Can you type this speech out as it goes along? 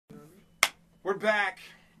We're back.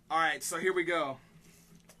 All right, so here we go.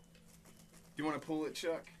 You want to pull it,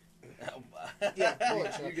 Chuck? Yeah, pull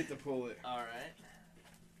it, Chuck. You get to pull it. All right.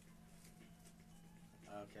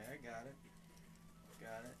 Okay, I got it.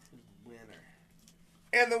 Got it. Winner.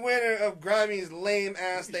 And the winner of Grimey's lame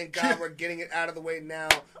ass, thank God we're getting it out of the way now,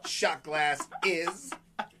 shot glass is...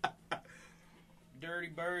 Dirty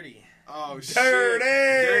Birdie. Oh, shit. Dirty!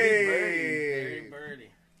 Dirty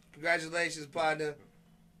Birdie. Congratulations, partner.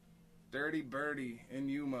 Dirty Birdie in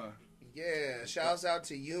Yuma. Yeah, shouts out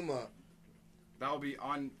to Yuma. That'll be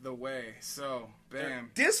on the way. So,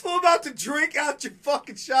 bam. This fool about to drink out your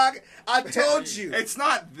fucking shot. I told you. It's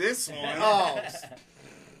not this one. Oh,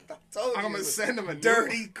 I told you. I'm going to send him a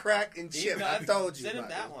dirty crack and chip. You I told you. Send him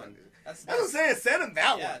about that this one. That's what I'm saying. Send him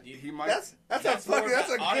that yeah, one. Dude, he might. That's a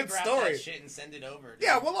good autograph story. That shit and send it over. Dude.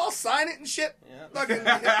 Yeah, we'll all sign it and shit. Yeah. Fucking,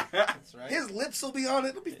 That's right. his lips will be on it.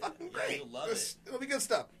 It'll be fucking great. You'll love it. It'll be good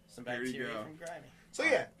stuff. Some There you bacteria go. from Grimey. So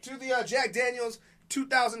yeah, to the Jack Daniels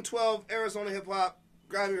 2012 Arizona Hip Hop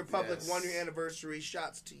Grimey Republic Yes. 1 year anniversary.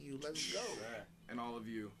 Shots to you. Let's go. Sure. And all of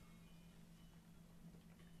you.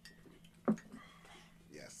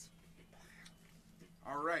 Yes.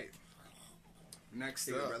 All right. Next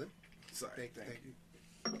Thank you, up. brother. Sorry. Thank you.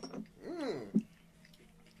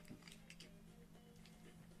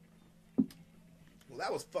 Well,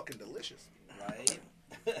 that was fucking delicious. Right?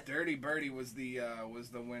 Dirty Birdie was the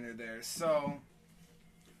winner there. So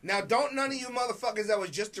Now, don't none of you motherfuckers that was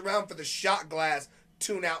just around for the shot glass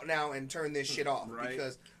tune out now and turn this shit off. Right.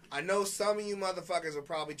 Because I know some of you motherfuckers will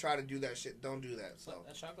probably try to do that shit. Don't do that. So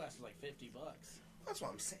That shot glass is like $50. that's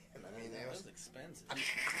what I'm saying. I mean, That that was was... expensive.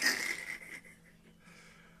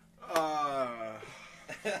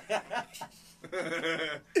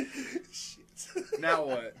 Shit. now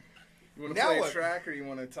what? You want to Now play what? a track or you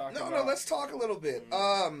want to talk about? No, let's talk a little bit.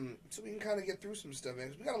 So we can kind of get through some stuff, man.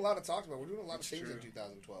 'Cause we got a lot to talk about. We're doing a lot of things in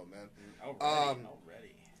 2012, man.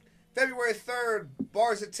 Already. February 3rd,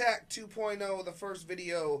 Bars Attack 2.0, the first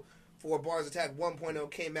video for Bars Attack 1.0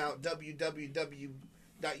 came out.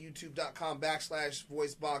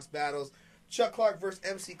 www.youtube.com/Voicebox Battles. Chuck Clark versus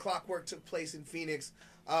MC Clockwork took place in Phoenix.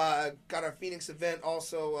 Got our Phoenix event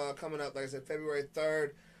also coming up, like I said, February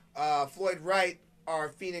 3rd. Floyd Wright, our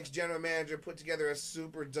Phoenix general manager, put together a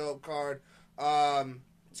super dope card.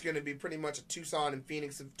 It's going to be pretty much a Tucson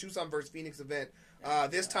versus Phoenix event,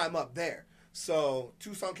 this time up there. So,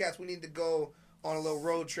 Tucson cats, we need to go on a little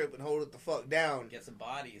road trip and hold it the fuck down. Get some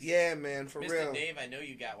bodies. Yeah, man, for Mr. real. Dave, I know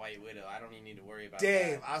you got White Widow. I don't even need to worry about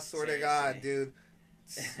Dave, that. I swear to God, dude.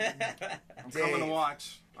 I'm coming to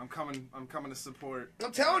watch. I'm coming to support.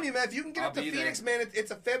 I'm telling you, man, if you can get I'll up to be Phoenix, there. man,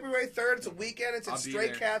 it's a February 3rd. It's a weekend. It's I'll at be Stray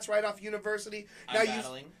there. Cats right off University. I'm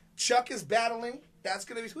battling. Chuck is battling. That's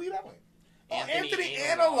going to be... Who are you battling? Anthony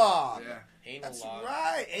Analog. Yeah. That's Analog.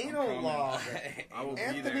 right. Analog. I will be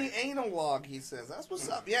Anthony there. Analog, he says. That's what's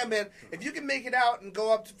up. Yeah, man. If you can make it out and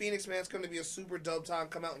go up to Phoenix, man, it's going to be a super dope time.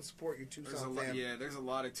 Come out and support your Tucson fam. There's a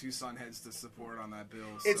lot of Tucson heads to support on that bill.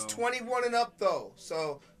 It's so. 21 and up, though.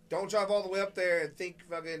 So don't drive all the way up there and think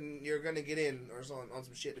fucking you're going to get in or so on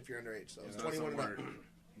some shit if you're underage. So it's 21 and up.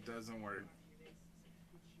 Doesn't work.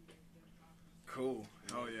 Cool.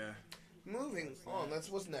 Oh, yeah. Moving on.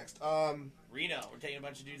 What's next. Reno. We're taking a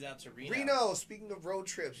bunch of dudes out to Reno. Reno, speaking of road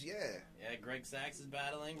trips, yeah. Yeah, Greg Sachs is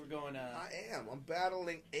battling. We're going I am. I'm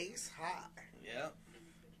battling Ace High. yeah.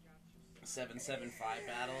 775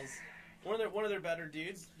 battles. One of their better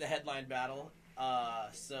dudes, the headline battle.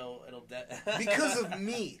 So it'll Because of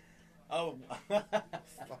me. Oh.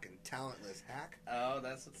 Fucking talentless hack. Oh,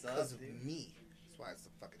 that's what's up. Because of Dude. me. That's why it's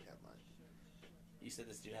the fucking headline. You said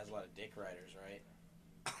this dude has a lot of dick riders, right?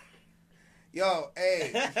 Yo,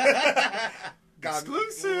 hey. God,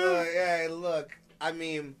 Exclusive. Look, hey, look. I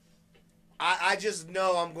mean, I just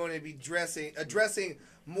know I'm going to be addressing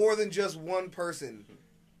more than just one person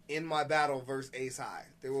in my battle versus Ace High.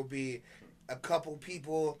 There will be a couple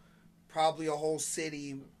people, probably a whole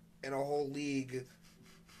city and a whole league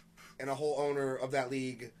and a whole owner of that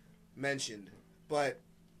league mentioned. But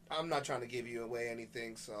I'm not trying to give you away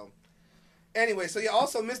anything, so... Anyway, so yeah,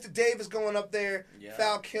 also Mr. Dave is going up there. Yeah.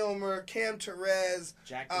 Val Kilmer, Cam Therese,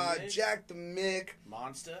 Jack the Mick. Jack the Mick.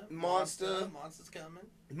 Monster. Monster. Monster's coming.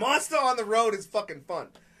 Monster on the road is fucking fun.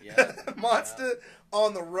 Yeah. Monster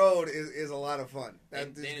on the road is a lot of fun. They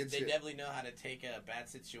That is good shit. definitely know how to take a bad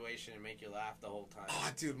situation and make you laugh the whole time.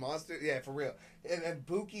 Oh, dude, Monster, yeah, for real. And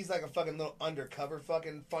Bookie's like a fucking little undercover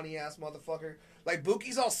fucking funny ass motherfucker. Like,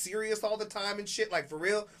 Bookie's all serious all the time and shit, like, for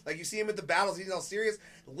real. Like, you see him at the battles, he's all serious.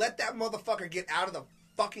 Let that motherfucker get out of the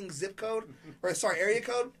fucking zip code, or sorry, area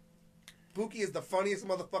code. Bookie is the funniest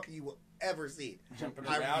motherfucker you will ever seen. Jumping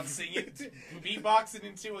around, singing, beatboxing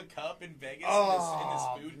into a cup in Vegas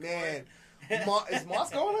Oh, in this food man. court. Is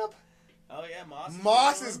Moss going up? Oh, yeah, Moss.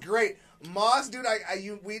 Moss is great. Moss, dude,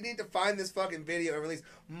 we need to find this fucking video and release.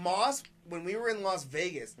 Moss, when we were in Las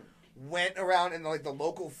Vegas, went around in like the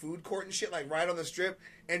local food court and shit, like right on the strip,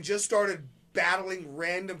 and just started battling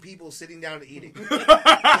random people sitting down and eating.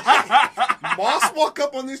 Moss walked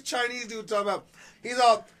up on this Chinese dude talking about, he's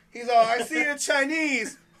all, I see you're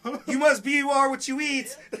Chinese. You must be you are what you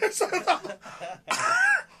eat.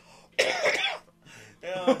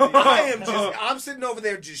 I'm sitting over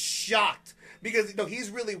there just shocked. Because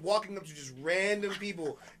he's really walking up to just random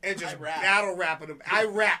people and just battle rapping them. I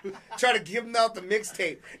rap, try to give them out the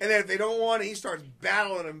mixtape, and then if they don't want it, he starts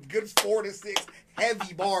battling them. Good 4 to 6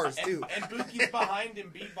 heavy bars too. And Bookie's behind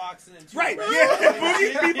him beatboxing into right,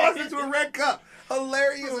 Bookie's beatboxing into a red cup.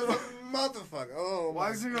 Hilarious as a motherfucker. Oh,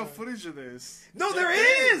 why is there no footage of this? No,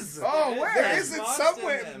 there is. Oh, where? There is it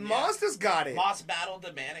somewhere. Monster's got it. Moss battled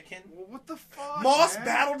the mannequin. Well, what the fuck? Moss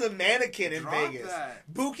battled a mannequin in Drop Vegas.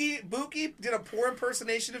 That. Bookie did a poor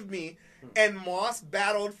impersonation of me, and Moss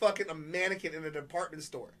battled fucking a mannequin in a department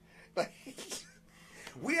store. Like,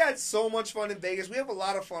 we had so much fun in Vegas. We have a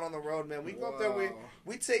lot of fun on the road, man. We go up there,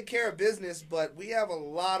 we take care of business, but we have a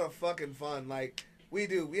lot of fucking fun. Like, we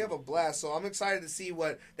do. We have a blast. So I'm excited to see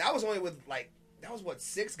what that was only with like. That was what,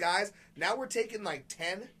 6 guys? Now we're taking like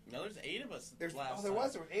 10? No, there's 8 of us. There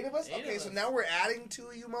were 8 of us? Okay, so now we're adding 2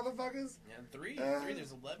 of you motherfuckers? Yeah, 3.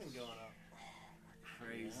 There's 11 going up.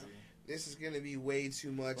 Crazy. Yeah. This is going to be way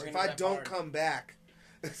too much. If gonna I don't hard. come back.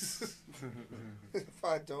 If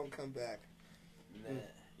I don't come back. Nah.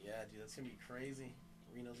 Yeah, dude, that's going to be crazy.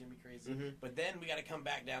 Reno's going to be crazy. Mm-hmm. But then we got to come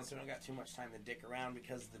back down, so we don't got too much time to dick around,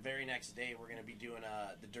 because the very next day we're going to be doing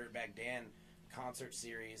the Dirtbag Dan concert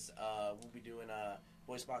series. We'll be doing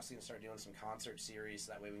Voicebox is going to start doing some concert series,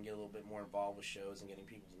 so that way we can get a little bit more involved with shows and getting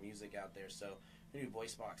people's music out there. So we do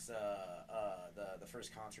Voicebox, the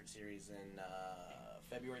first concert series in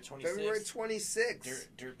February 26th. February 26th.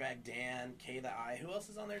 Dirtbag Dan, K the I. Who else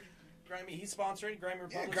is on there? Grimy. He's sponsoring. Grimy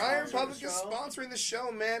Republic. Yeah, Grimy Republic is sponsoring the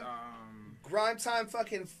show, man. GrimeTime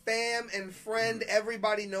fucking fam and friend,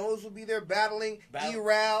 everybody knows will be there battling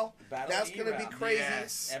E-Ral. That's going to be crazy.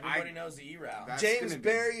 Yes. Everybody knows the E-Ral. James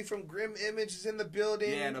Berry from Grim Image is in the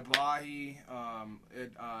building. Yeah, Nabahi,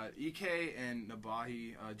 EK and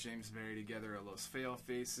Nabahi, James Berry together are Los Fail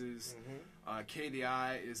Faces.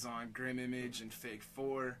 KDI is on Grim Image and Fake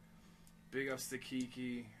 4. Big ups to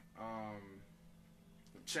Kiki.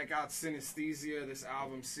 Check out Synesthesia, this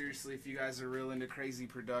album. Seriously, if you guys are real into crazy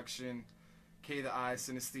production, K the I,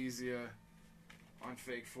 Synesthesia on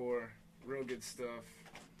Fake 4. Real good stuff.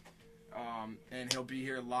 And he'll be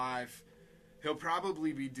here live. He'll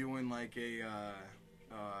probably be doing like a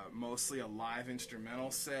mostly a live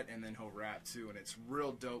instrumental set, and then he'll rap too. And it's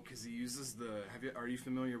real dope because he uses the. Are you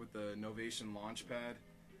familiar with the Novation Launchpad?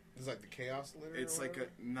 It's like the Chaos Litter. It's like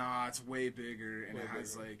it's way bigger, and it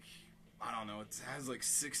has like. I don't know. It has like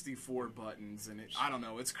 64 buttons, and I don't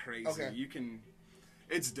know. It's crazy. Okay.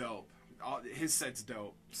 It's dope. His set's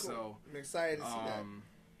dope. Cool. So I'm excited to see that.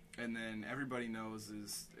 And then everybody knows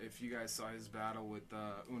is if you guys saw his battle with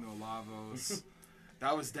Uno Lavos,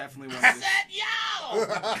 that was definitely one of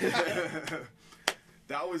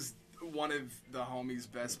that was one of the homies'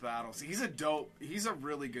 best battles. He's a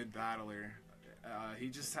really good battler. He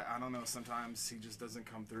just I don't know. Sometimes he just doesn't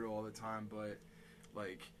come through all the time, but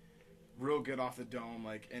like. Real good off the dome,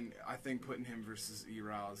 and I think putting him versus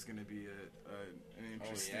E-Ral is going to be an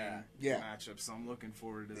interesting matchup. So I'm looking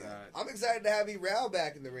forward to that. I'm excited to have E-Ral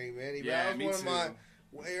back in the ring, man. E-Ral's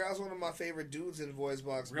E-Ral's one of my favorite dudes in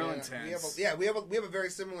Voicebox. Real man. intense. We have a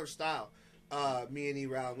very similar style. Me and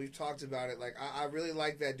E-Ral, and we've talked about it. Like I really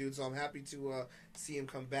like that dude, so I'm happy to see him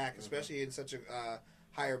come back, especially in such a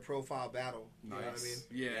higher profile battle. You know what I mean?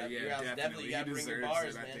 Yeah, definitely. He deserves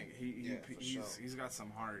bars, it. man. I think he's got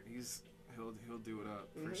some heart. He'll do it up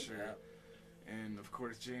for sure. Yeah. And of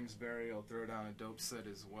course James Berry will throw down a dope set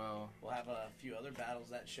as well. We'll have a few other battles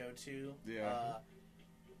that show too. Yeah.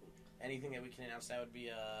 Anything that we can announce, that would be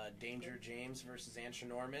Danger James versus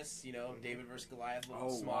Antronormous. David versus Goliath,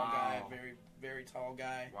 small guy, very very tall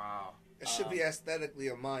guy. Wow. It should be aesthetically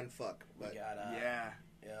a mind fuck. But we got yeah.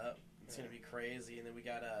 It's going to be crazy. And then we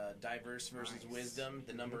got Diverse versus Wisdom,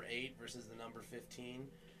 the number 8 versus the number 15.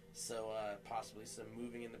 So possibly some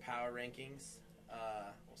moving in the power rankings.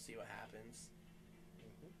 We'll see what happens.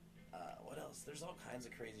 What else? There's all kinds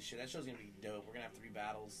of crazy shit. That show's going to be dope. We're going to have 3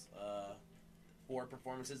 battles, 4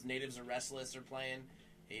 performances. Natives Are Restless are playing,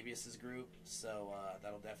 Habeas's group. So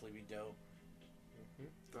that'll definitely be dope.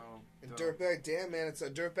 And Dirtbag Dan, man,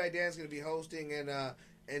 Dirtbag Dan's going to be hosting, and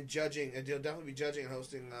and judging, and he'll definitely be judging and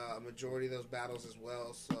hosting a majority of those battles as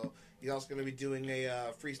well. So he's also going to be doing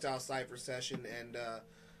a freestyle cypher session and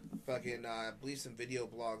I believe some video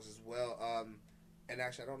blogs as well. And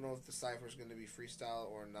actually, I don't know if the cipher is going to be freestyle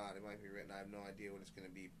or not. It might be written. I have no idea what it's going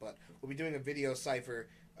to be. But we'll be doing a video cipher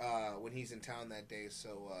when he's in town that day.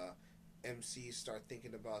 So MCs start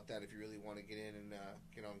thinking about that if you really want to get in and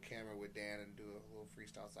get on camera with Dan and do a little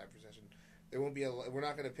freestyle cipher session. There won't be we're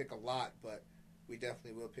not going to pick a lot, but we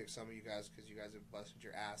definitely will pick some of you guys because you guys have busted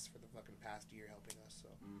your ass for the fucking past year helping us. So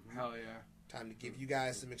Hell yeah. time to give you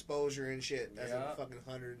guys some exposure and shit. That's a fucking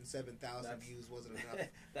 107,000 views wasn't enough.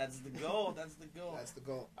 That's the goal. That's the goal. That's the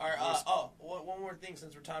goal. All right. One more thing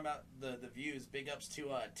since we're talking about the views. Big ups to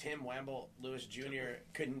Tim Wamble Lewis Jr.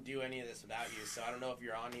 Couldn't do any of this without you. So I don't know if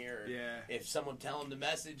you're on here or if someone tell him the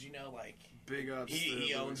message. You know, like big ups.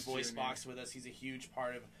 He owns Voicebox with us. He's a huge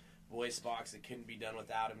part of Voicebox. It couldn't be done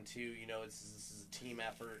without him too. You know, this is a team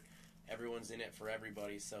effort. Everyone's in it for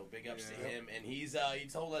everybody, so big ups to him. And he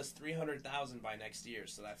told us 300,000 by next year,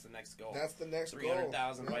 so that's the next goal. That's the next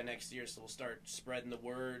 300,000 by next year, so we'll start spreading the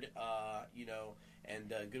word. You know,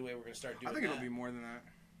 and a good way we're gonna start doing. I think it'll be more than that.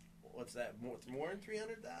 What's that? More than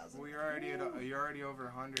 300,000? Well, you're already over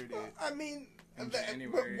 100. Well, I mean, but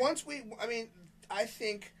January. once I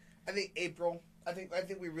think April. I think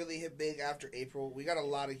we really hit big after April. We got a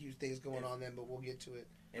lot of huge things going on then, but we'll get to it.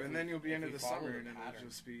 And then you'll be into the summer, and it'll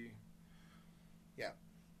just be. Yeah.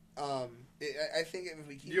 I think if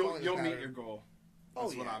we keep you'll meet your goal.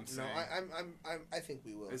 That's what I'm saying. No, I think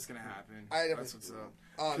we will. It's gonna happen. That's what's up.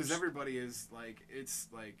 Because everybody is like, it's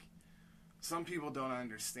like, some people don't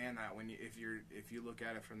understand that if you look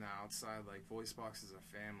at it from the outside, like Voicebox is a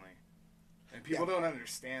family, and people don't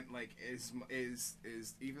understand like is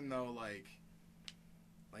even though like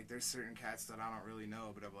there's certain cats that I don't really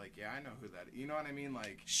know, but I'm like, yeah, I know who that is. You know what I mean?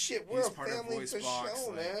 Like, shit, we're a family for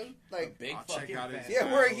show, man. Like, big fucking family.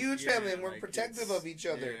 Yeah, we're a huge family, and we're protective of each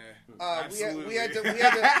other. Yeah, absolutely. We had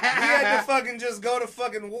to fucking just go to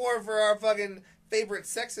fucking war for our fucking favorite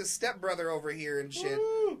sexist stepbrother over here and shit.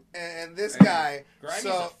 And this guy, Grimey's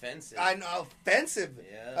offensive. I know, offensive.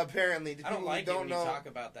 Yeah. Apparently, I don't like it when you talk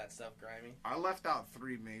about that stuff, Grimey. I left out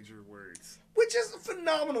 3 major words, which is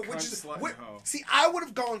phenomenal. See, I would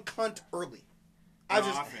have gone cunt early.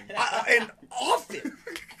 Often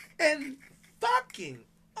and fucking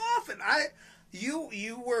often. I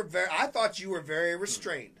thought you were very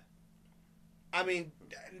restrained. I mean,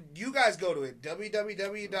 you guys go to it.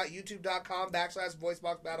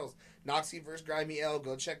 www.youtube.com/Voicebox Battles. Noxie versus Grimey L.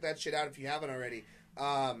 Go check that shit out if you haven't already.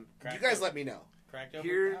 You guys let me know. Cracked over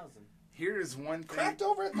 1,000. Here is one thing. Cracked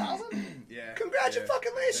over 1,000? Yeah.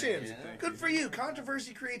 Congratulations. Yeah. Good for you.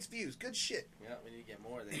 Controversy creates views. Good shit. Yeah, we need to get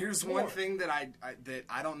more. Here's one thing that I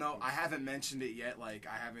don't know. I haven't mentioned it yet. Like,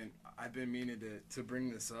 I've been meaning to bring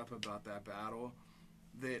this up about that battle.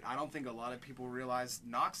 That I don't think a lot of people realize.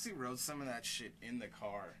 Noxie wrote some of that shit in the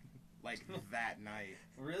car, like that night.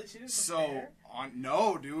 Really? She didn't prepare?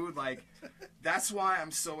 No, dude. Like, that's why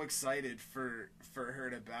I'm so excited for her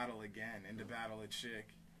to battle again and to battle a chick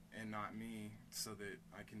and not me, so that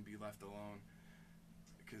I can be left alone.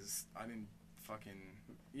 Because I didn't fucking,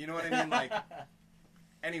 you know what I mean? Like,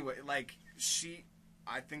 anyway, like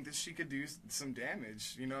I think that she could do some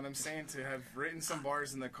damage. You know what I'm saying? To have written some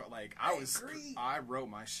bars in the car, like I wrote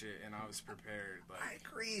my shit and I was prepared. Like, I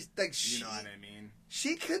agree. Like you know what I mean?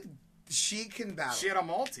 She can battle. She had a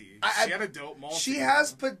multi. She had a dope multi. She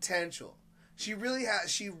has potential. She really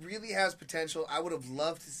has potential. I would have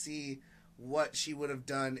loved to see what she would have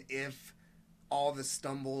done if all the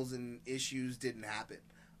stumbles and issues didn't happen.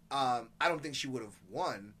 I don't think she would have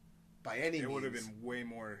won. By any means. It would have been way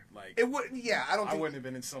more like... It would, yeah, I wouldn't have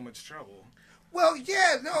been in so much trouble. Well,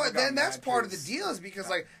 yeah, no, then that's part of the deal is because,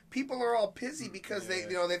 like, people are all pissy because they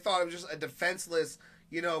thought it was just a defenseless,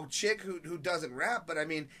 chick who doesn't rap. But, I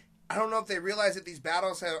mean, I don't know if they realize that these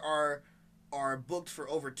battles are booked for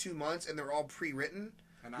over 2 months and they're all pre-written.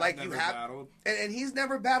 And I've never battled. And he's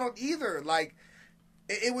never battled either. Like,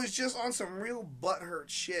 it was just on some real butthurt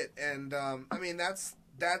shit. And, I mean, that's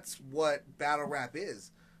what battle rap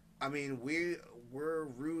is. I mean, we're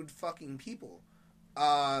rude fucking people. Me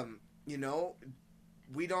and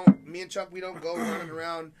Chuck, we don't go running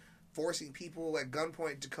around forcing people at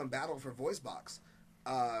gunpoint to come battle for Voicebox.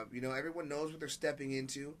 Everyone knows what they're stepping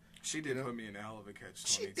into. She did put me in a hell of a catch.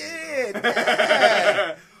 She did. Yeah.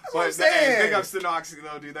 That's what I'm saying. Big ups to Noxie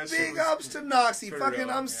though, dude. Big ups to Noxie. Fucking,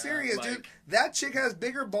 I'm serious, dude. That chick has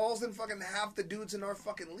bigger balls than fucking half the dudes in our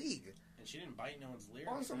fucking league. And she didn't bite no one's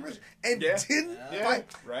lyrics. On some rich, and Yeah. didn't Yeah. bite,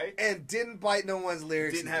 right? and didn't bite no one's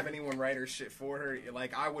lyrics. Didn't have anyone write her shit for her.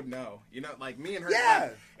 Like, I would know. You know, like, me and her. Yeah.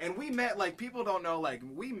 Like, and we met, like, people don't know, like,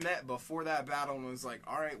 we met before that battle and was like,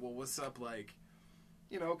 all right, well, what's up, like,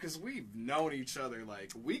 you know, because we've known each other.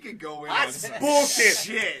 Like, we could go in on That's some bullshit.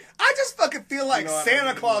 shit. I just fucking feel like You know what I Santa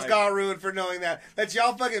mean? Claus Like- got ruined for knowing that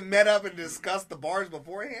y'all fucking met up and discussed the bars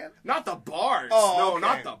beforehand. Not the bars. Oh, no, okay.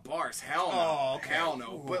 not the bars. Hell no. Oh, okay. Hell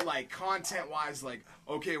no. Ooh. But, like, content-wise, like,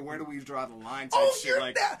 okay, where do we draw the line type Oh, shit? you're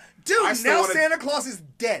Like, not, dude. I still Now wanna- Santa Claus is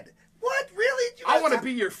dead. What? Really? You I guys want to have-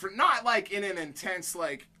 be your friend. Not, like, in an intense,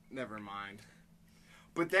 like, never mind.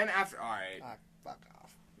 But then after, all right. Ah, fuck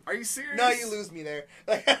off. Are you serious? No, you lose me there.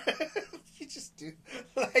 Like, you just do.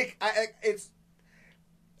 Like,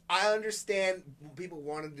 I understand people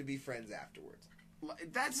wanted to be friends afterwards.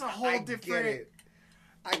 That's a whole I different. get it.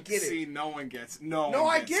 I get See, it. no one gets. No, one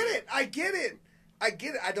I gets get it. I get it. I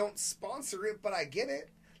get it. I don't sponsor it, but I get it.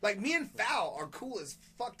 Like, me and Foul are cool as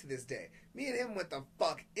fuck to this day. Me and him went the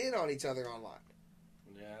fuck in on each other online.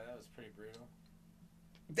 Yeah, that was pretty brutal.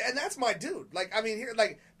 And that's my dude. Like, I mean, here,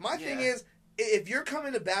 like, my thing Yeah. is, if you're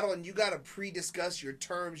coming to battle and you got to pre-discuss your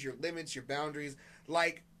terms, your limits, your boundaries,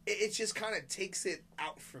 like, it just kind of takes it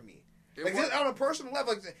out for me. Like, just on a personal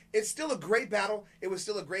level, like, it's still a great battle. It was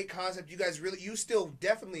still a great concept. You guys you still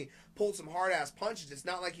definitely pulled some hard-ass punches. It's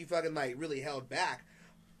not like you fucking, like, really held back.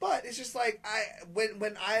 But it's just like,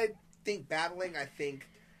 when I think battling, I think,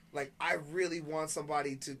 like, I really want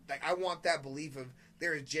somebody to, like, I want that belief of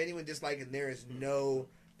there is genuine dislike and there is no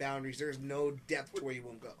boundaries. There's no depth to where you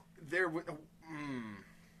won't go. There would.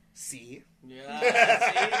 See? Yeah,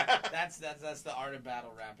 see? That's the art of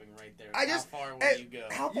battle rapping right there. I just, how far will you go?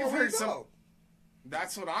 How far You've will heard you some- go?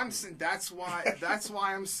 That's what I'm saying. That's why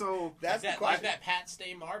I'm so. That's the like question. that Pat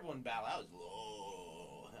Stay Marblin battle. That was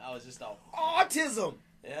low. I was just all Autism!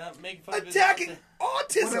 yeah, making fun Attacking of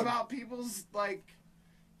autism! What about people's, like,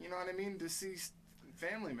 you know what I mean, deceased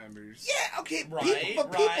family members? Yeah, okay, Right, people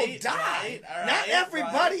die. right, all Not right,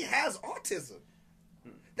 everybody has autism.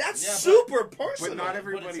 That's Yeah, but- super personal. But not But it's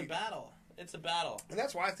everybody. a battle. It's a battle. And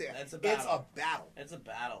that's why I say That's a it's battle. a battle. It's a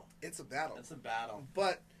battle. It's a battle. It's a battle.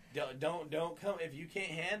 But Don't come if you can't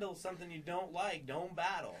handle something you don't like. Don't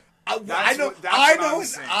battle. I That's know, what- that's I what know, I'm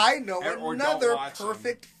saying. I know Or don't another watch them.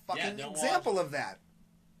 perfect fucking Yeah, don't example watch of that.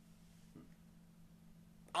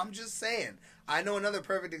 I'm just saying. I know another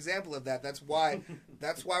perfect example of that. That's why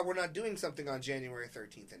we're not doing something on January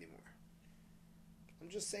 13th anymore. I'm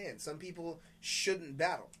just saying. Some people shouldn't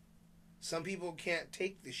battle. Some people can't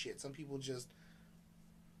take the shit. Some people just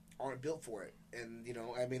aren't built for it. And, you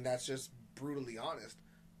know, I mean, that's just brutally honest.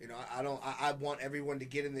 You know, I want everyone to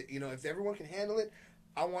get in the, you know, if everyone can handle it,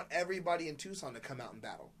 I want everybody in Tucson to come out and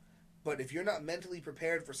battle. But if you're not mentally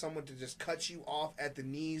prepared for someone to just cut you off at the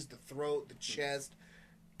knees, the throat, the chest,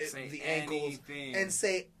 Say the ankles, anything. and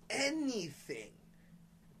say anything,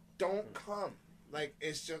 don't come. Like,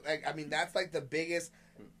 it's just, like, I mean, that's like the biggest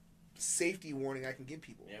safety warning I can give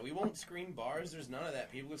people. Yeah, we won't screen bars. There's none of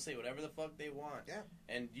that. People can say whatever the fuck they want. Yeah.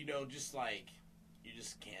 And, you know, just like, you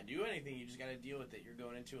just can't do anything. You just got to deal with it. You're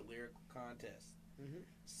going into a lyrical contest. Mm-hmm.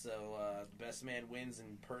 So, best man wins,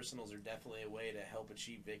 and personals are definitely a way to help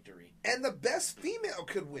achieve victory. And the best female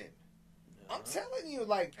could win. I'm telling you,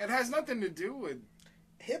 like, It has nothing to do with.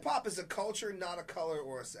 hip-hop is a culture, not a color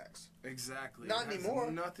or a sex. Exactly. Not It has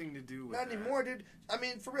anymore. Nothing to do with Not that. anymore, dude. I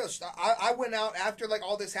mean, for real. I went out after, like,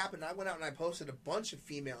 all this happened. I went out and I posted a bunch of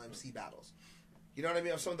female MC battles. You know what I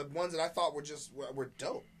mean? Of some of the ones that I thought were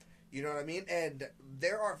dope. You know what I mean? And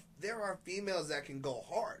there are females that can go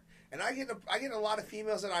hard. And I get a lot of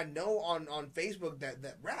females that I know on Facebook that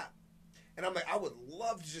rap. And I'm like, I would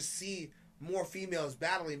love to just see more females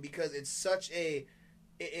battling because it's such a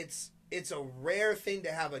it's a rare thing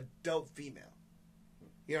to have a dope female.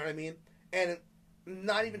 You know what I mean? And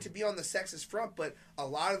not even to be on the sexist front, but a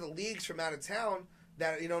lot of the leagues from out of town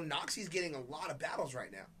that, you know, Noxie's getting a lot of battles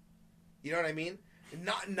right now. You know what I mean?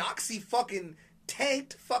 Noxie fucking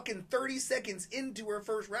tanked fucking 30 seconds into her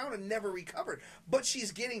first round and never recovered. But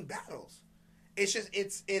she's getting battles. It's just,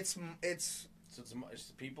 it's So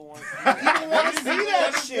it's people want people want to see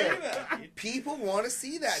that see shit. that. People want to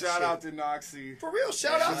see that shit. Shout out to Noxie. For real,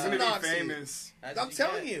 shout out She's to gonna Noxie. be famous. That's I'm what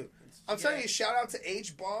telling get. you. That's I'm what telling get. you, shout out to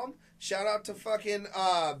H-Bomb. Shout out to fucking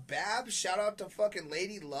Babs. Shout out to fucking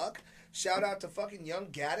Lady Luck. Shout out to fucking Young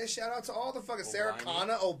Gaddis. Shout out to all the fucking Sarah Blimey.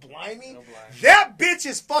 Connor. Oh, Blimey. Oh, Blimey. That bitch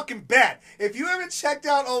is fucking bad. If you haven't checked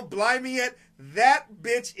out Oh, Blimey yet, that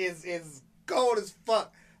bitch is gold as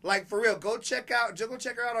fuck. Like, for real, go check her out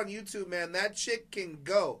on YouTube, man. That chick can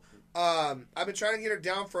go. I've been trying to get her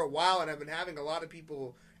down for a while, and I've been having a lot of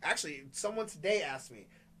people. Actually, someone today asked me,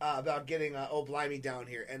 about getting Oh Blimey down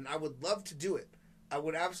here, and I would love to do it. I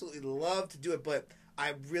would absolutely love to do it, but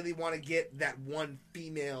I really want to get that one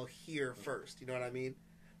female here first. You know what I mean?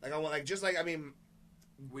 Like I want, like just like I mean,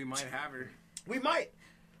 we might have her. We might.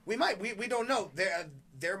 We don't know.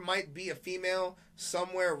 There might be a female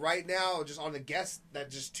somewhere right now, just on the guest that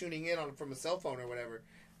just tuning in on from a cell phone or whatever,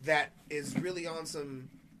 that is really on some.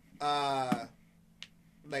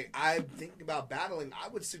 Like I'm thinking about battling. I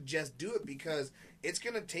would suggest do it because it's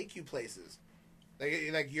gonna take you places.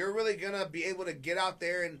 Like you're really gonna be able to get out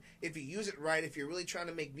there, and if you use it right, if you're really trying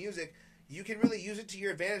to make music, you can really use it to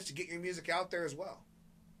your advantage to get your music out there as well.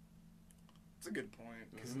 It's a good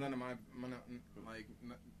point because none of my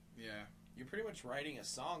You're pretty much writing a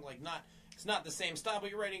song it's not the same style,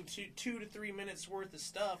 but you're writing 2 to 3 minutes worth of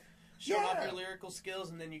stuff. Showing off your lyrical skills,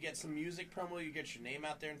 and then you get some music promo. You get your name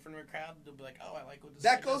out there in front of a crowd. They'll be like, "Oh, I like what this."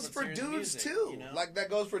 That goes for dudes too. You know? Like that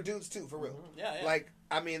goes for dudes too, for real. Mm-hmm. Yeah. Like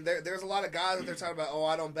I mean, there's a lot of guys that they're talking about. Oh,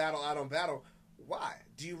 I don't battle. Why?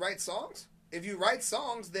 Do you write songs? If you write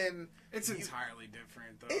songs, then it's entirely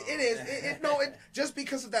different. Though it is. It just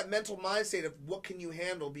because of that mental mindset of what can you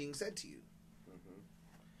handle being said to you. Mm-hmm.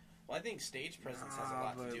 Well, I think stage presence has a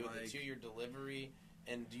lot to do with it too. Your delivery.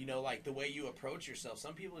 And, like, the way you approach yourself.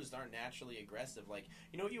 Some people just aren't naturally aggressive. Like,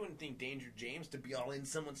 you wouldn't think Danger James to be all in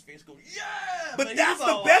someone's face go, yeah! But that's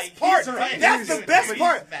the best part. That's the best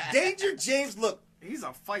part. Danger James, look. He's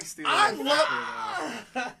a feisty I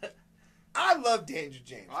love Danger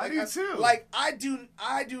James. I do, too. Like, I do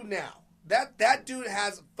now. That dude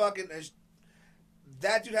has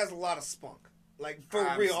that dude has a lot of spunk. Like, for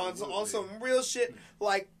real. On some real shit.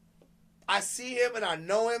 Like, I see him and I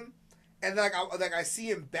know him. And I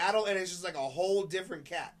see him battle, and it's just like a whole different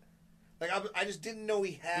cat. Like I just didn't know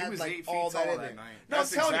he had like all that in there. No,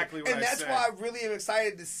 that's exactly what I said. And that's why I really am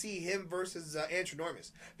excited to see him versus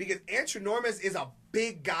Antronormus, because Antronormus is a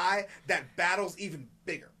big guy that battles even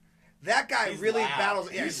bigger. That guy really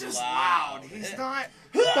battles. Yeah, he's just loud. He's not.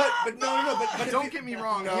 But no. But don't get me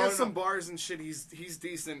wrong. He has some bars and shit. He's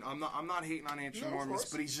decent. I'm not hating on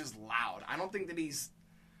Antronormus, but he's just loud. I don't think that he's.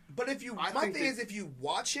 But if you, my thing is, if you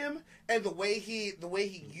watch him and the way he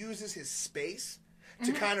uses his space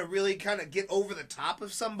to kind of really get over the top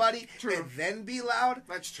of somebody and then be loud,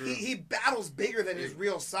 that's true. He battles bigger than his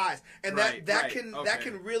real size, and that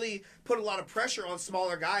can really put a lot of pressure on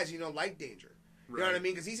smaller guys, like Danger. You know what I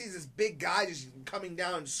mean? Because he sees this big guy just coming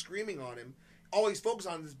down and screaming on him. All he's focused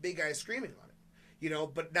on is this big guy screaming on him.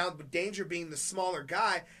 But now Danger being the smaller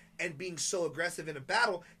guy and being so aggressive in a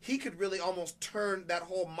battle, he could really almost turn that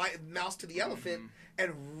whole mouse to the elephant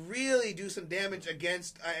and really do some damage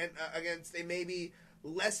against a maybe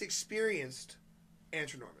less experienced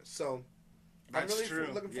Antronormus. So that's I'm really true.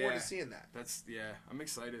 looking forward to seeing that. I'm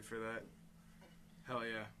excited for that. Hell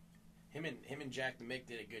yeah. Him and Jack the Mick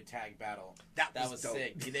did a good tag battle. That was dope.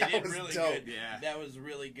 Sick. They did really dope. good. Yeah. That was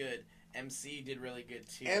really good. MC did really good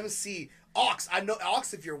too. MC Ox, I know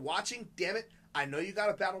Ox. If you're watching, damn it. I know you got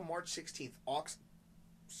a battle March 16th. Ox,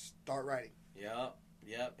 start writing. Yep,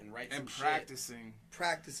 and write some practicing. Shit.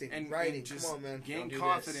 Practicing and writing. And just come on, man. Gain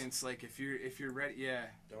confidence. Like if you're ready,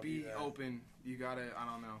 Don't be open. You gotta. I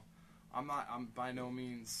don't know. I'm by no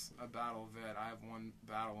means a battle vet. I have one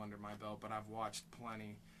battle under my belt, but I've watched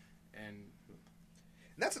plenty, and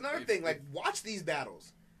that's another thing. Like watch these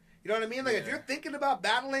battles. You know what I mean? Like if you're thinking about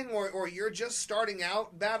battling or you're just starting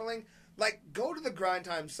out battling. Like, go to the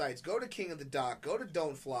GrimeTime sites, go to King of the Dock, go to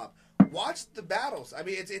Don't Flop, watch the battles. I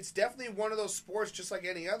mean, it's definitely one of those sports, just like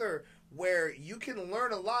any other, where you can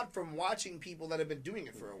learn a lot from watching people that have been doing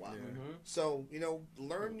it for a while. Yeah. So,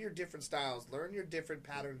 learn your different styles, learn your different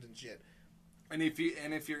patterns and shit. And if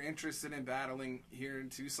you're interested in battling here in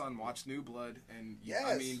Tucson, watch New Blood. And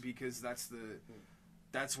I mean, because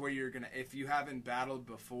that's where you're gonna. If you haven't battled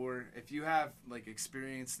before, if you have like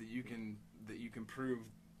experience that you can prove.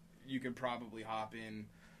 You can probably hop in.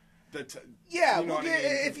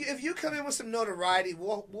 If you come in with some notoriety,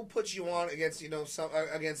 we'll put you on against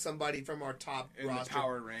against somebody from our top in roster. The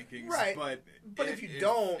power rankings, right? But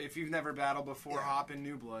if you've never battled before, hop in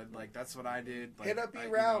New Blood. Like that's what I did. Like, hit up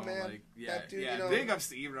E-Rao, man. That dude, big ups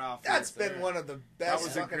to E-Rao. That's been one of the best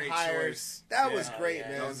fucking hires. That was great,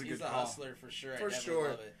 man. That was a good call. He's a hustler for sure. For sure.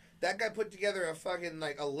 Love it. That guy put together a fucking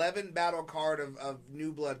 11 battle card of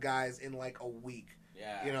New Blood guys in like a week.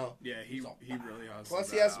 Yeah. He really hustles. Plus,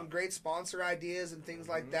 he has some great sponsor ideas and things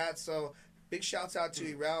like that. So, big shouts out to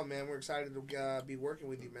E-Rao, man. We're excited to be working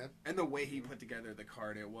with you, man. And the way he put together the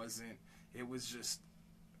card, it was just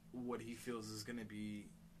what he feels is going to be,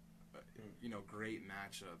 great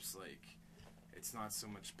matchups. Like, it's not so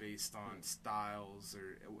much based on styles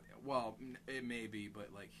or, well, it may be,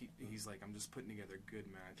 but like he's like, I'm just putting together good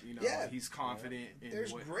match. You know, he's confident in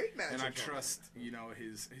There's great matches, and I trust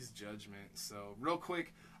his judgment. So real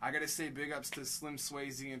quick, I gotta say big ups to Slim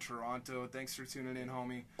Swayze in Toronto. Thanks for tuning in,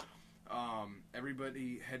 homie.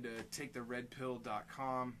 Everybody head to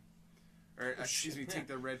taketheredpill.com. Or, excuse me,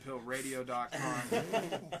 taketheredpillradio.com.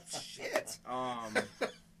 Shit. Alright.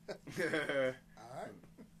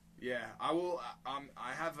 Yeah, I will.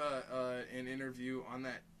 I have an interview on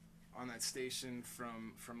that station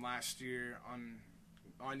from last year on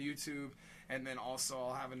YouTube, and then also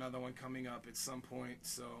I'll have another one coming up at some point.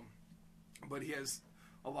 So, but he has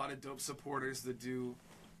a lot of dope supporters that do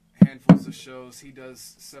handfuls of shows. He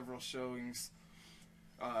does several showings,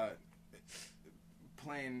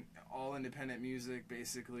 playing all independent music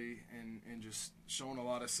basically, and just showing a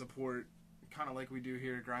lot of support, kind of like we do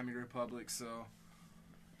here at Grimy Republic. So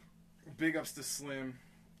big ups to Slim.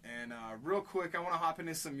 And real quick, I want to hop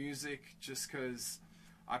into some music just because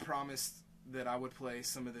I promised that I would play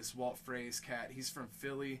some of this Walt Fraze cat. He's from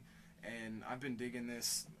Philly, and I've been digging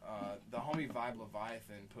this. The homie Vibe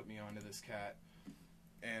Leviathan put me onto this cat.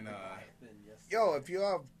 And yo, if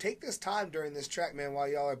you take this time during this track, man, while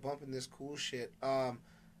y'all are bumping this cool shit,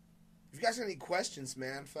 if you guys have any questions,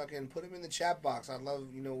 man, fucking put them in the chat box. I'd love,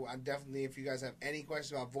 I definitely, if you guys have any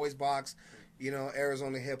questions about Voicebox,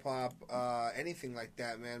 Arizona hip hop, anything like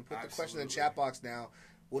that, man, put the question in the chat box now.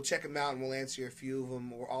 We'll check them out and we'll answer a few of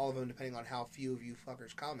them or all of them, depending on how few of you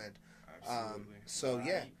fuckers comment. So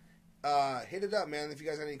yeah, hit it up, man, if you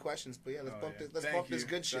guys have any questions. But yeah, let's bump this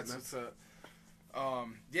good shit, man.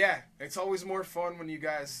 Yeah, it's always more fun when you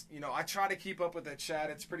guys, I try to keep up with the chat.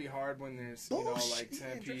 It's pretty hard when there's, like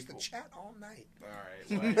 10 people. The chat all night.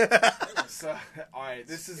 All right,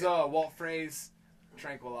 this is Walt Fraze,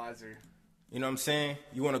 Tranquilizer. You know what I'm saying?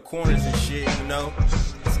 You on the corners and shit,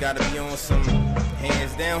 It's gotta be on some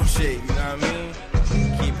hands down shit, you know what I mean?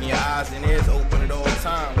 Keeping your eyes and ears open at all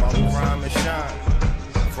times while we rhyme and shine.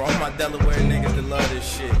 For all my Delaware niggas that love this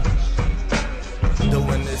shit.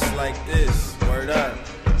 Doing this like this, word up.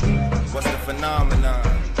 What's the phenomenon?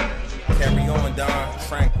 Carry on, Don,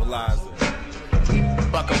 Tranquilizer.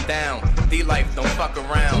 Buck 'em down, D-Life don't fuck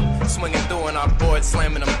around. Swinging through on our board,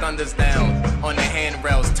 slamming them thunders down. On the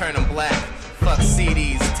handrails, turn them black. Fuck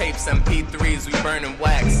CDs, tapes, MP3s, we burning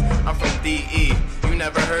wax. I'm from DE, you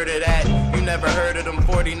never heard of that? You never heard of them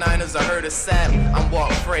 49ers or heard of SAP? I'm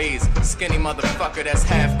Walt Fraze, skinny motherfucker that's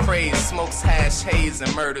half crazed. Smokes hash, haze,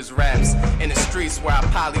 and murders raps. In the streets where I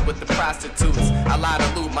poly with the prostitutes. I lie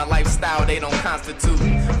to loot, my lifestyle they don't constitute.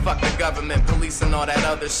 Fuck the government, police and all that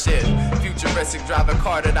other shit. Futuristic, drive a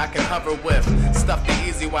car that I can hover with. Stuff the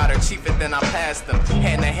easy water, cheap it then I pass them.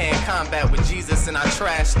 Hand-to-hand combat with Jesus and I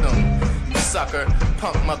trash them. You sucker,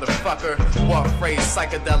 punk motherfucker. Walt Fraze,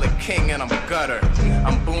 psychedelic king, and I'm gutter.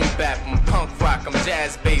 I'm boom bap, I'm punk rock, I'm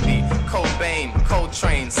jazz baby. Cobain,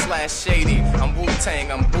 Coltrane, / Shady. I'm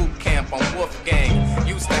Wu-Tang, I'm boot camp, I'm Wolfgang.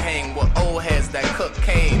 Used to hang with old heads that cook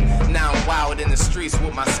cane. Now I'm wild in the streets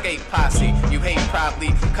with my skate posse. You hate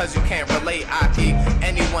probably, cause you can't relate, Aki.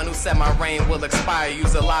 Anyone who said my reign will expire,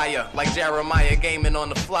 you's a liar. Like Jeremiah gaming on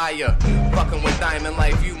the flyer. Fucking with Diamond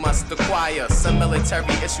Life, you must acquire some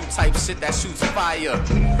military issue type shit that shoots fire.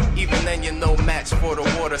 Even then you're no match for the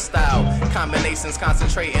water style. Combinations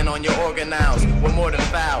concentrating on your organelles. We're more than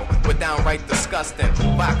foul, we're downright disgusting.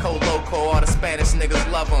 Baco Loco, all the Spanish niggas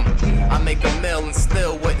love them. I make a meal and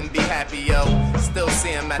still wouldn't be happy, yo. Still see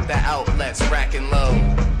him at the outlets, racking low.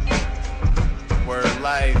 Word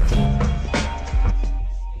life.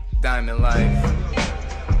 Diamond life.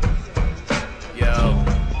 Yo,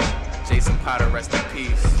 Jason Potter, rest in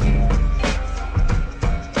peace.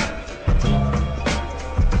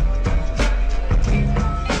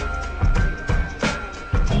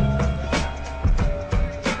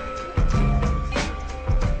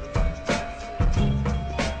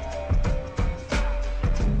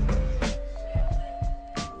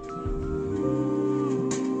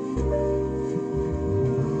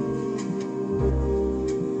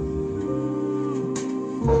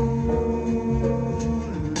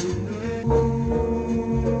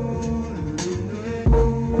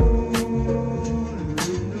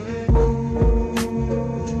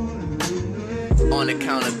 On the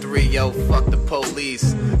count of 3, yo, fuck the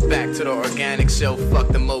police. Back to the organic show, fuck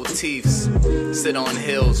the motifs. Sit on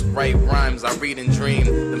hills, write rhymes, I read and dream.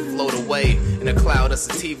 Then float away in a cloud of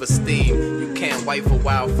sativa steam. You can't wife a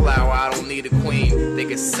wildflower, I don't need a queen. They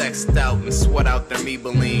get sexed out and sweat out their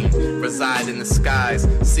Maybelline. Reside in the skies,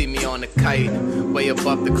 see me on a kite. Way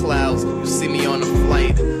above the clouds, you see me on a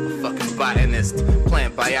flight. A fucking botanist,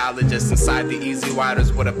 plant biologist. Inside the easy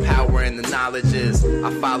waters where the power and the knowledge is.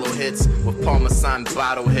 I follow hits with Parmesan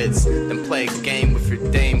bottle hits, then play a game with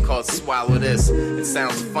your dame called Swallow This. It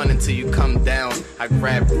sounds fun until you come down. I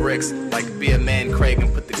grab bricks like be a man Craig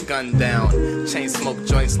and put the gun down. Chain smoke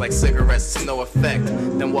joints like cigarettes to no effect,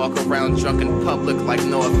 then walk around drunk in public like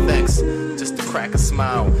no effects, just to crack a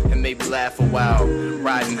smile and maybe laugh a while.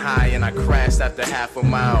 Riding high and I crashed after half a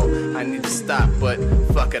mile. I need to stop, but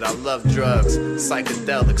fuck it, I love drugs.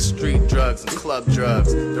 Psychedelic, street drugs, and club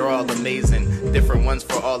drugs. They're all amazing, different ones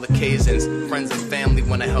for all occasions. Friends and family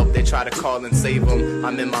wanna help, they try to call and save them.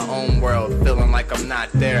 I'm in my own world, feeling like I'm not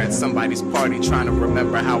there at somebody's party, trying to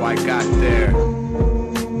remember how I got there.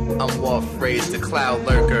 I'm Walt, Fraze, the cloud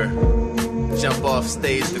lurker. Jump off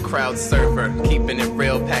stage, the crowd surfer. Keeping it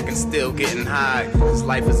real, packing still, getting high. Cause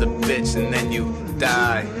life is a bitch and then you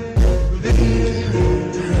die.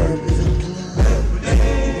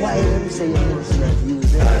 Why let me say your most love you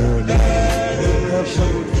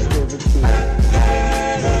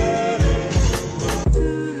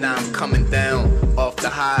Now I'm coming down off the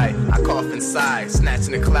high. I cough inside,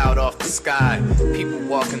 snatching the cloud off the sky. People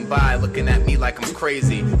walking by looking at me like I'm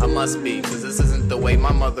crazy. I must be, cause this isn't the way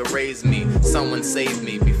my mother raised me. Someone save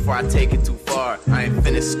me before I take it too far. I ain't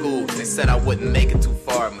finished school, they said I wouldn't make it too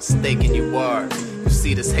far. Mistaken you are. You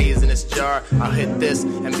see this haze in this jar? I'll hit this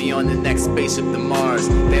and be on the next spaceship to Mars.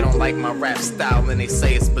 They don't like my rap style and they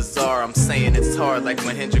say it's bizarre. I'm saying it's hard like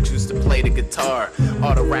when Hendrix used to play the guitar.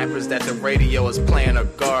 All the rappers that the radio is playing are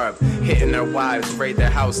garb, hitting their wives, raid their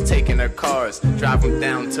house, taking their cars, drive them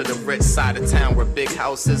down to the rich side of town where big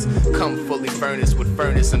houses come fully furnished with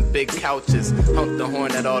furnace and big couches. Hump the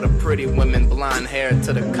horn at all the pretty women, blonde hair,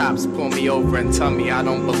 till the cops pull me over and tell me I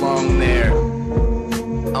don't belong there.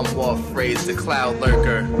 I'm Walt, Fraze, the cloud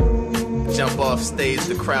lurker. Jump off stage,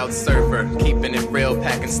 the crowd surfer. Keeping it real,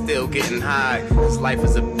 packing still, getting high. Cause life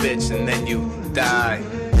is a bitch and then you die.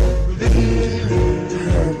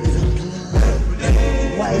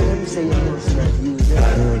 Why let me say your most love you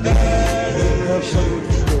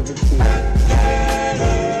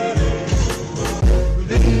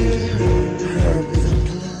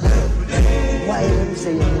Why let me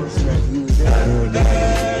say your most love you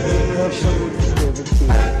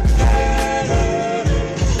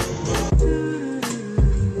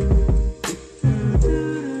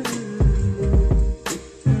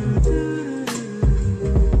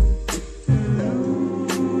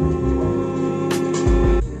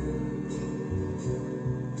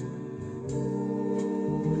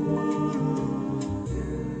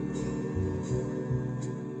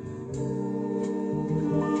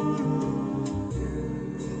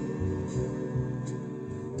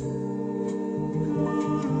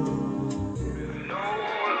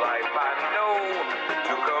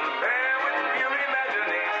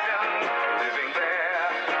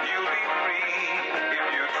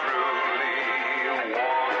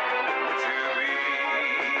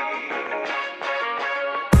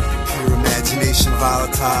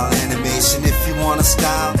Volatile animation. If you want a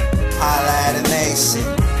style, highlight animation.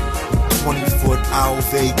 20-foot-hour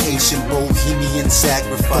vacation, bohemian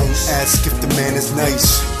sacrifice. Ask if the man is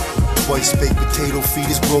nice. Twice baked potato feet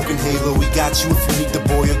is broken halo. We got you if you need the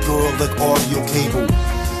boy or girl like audio cable.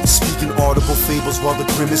 Speaking audible fables while the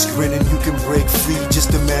grim is grinning. You can break free,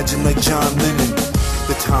 just imagine like John Lennon.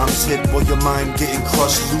 The time's hit while your mind getting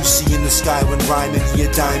crushed. Lucy in the sky when rhyming, he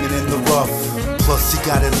a diamond in the rough. Plus he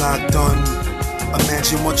got it locked on.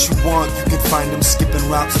 Imagine what you want, you can find him skipping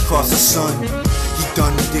routes across the sun. He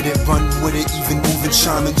done did it, run with it, even moving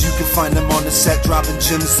shamans. You can find him on the set, dropping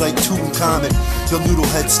gems like Tutankhamun. The noodle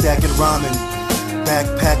head stacking ramen.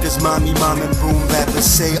 Backpackers, mommy, mom, and boom rappers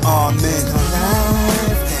say amen.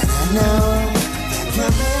 Alive, then I know that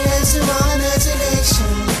your is your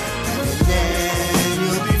imagination. And then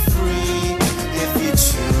you'll be free if you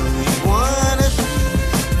truly wanna be.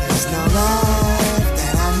 There's no life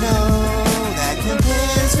that I know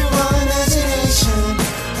compares to our imagination,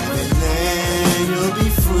 and then you'll be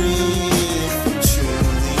free if you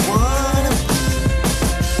truly wanna be.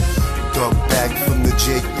 Dog back from the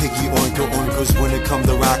Jake, Piggy, Oinkers. When it come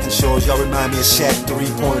to rockin' shows, y'all remind me of Shaq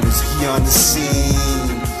 3-pointers. He on the scene.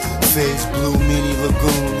 Faze, blue, mini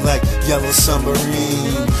lagoon, like yellow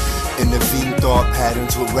submarine. Intervene thought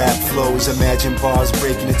patterns with rap flows. Imagine bars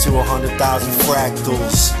breaking into 100,000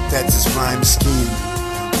 fractals. That's his rhyme scheme.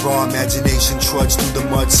 Raw imagination trudge through the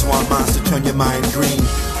mud, swamp monster, turn your mind green.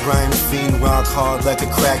 Rhyme fiend, rock hard like a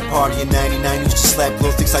crack party. In 99 used to slap glow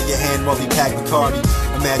sticks out your hand while he packed Bacardi.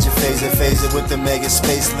 Imagine Phaser with the mega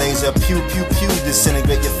space laser. Pew pew pew,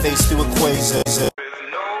 disintegrate your face through a quasar.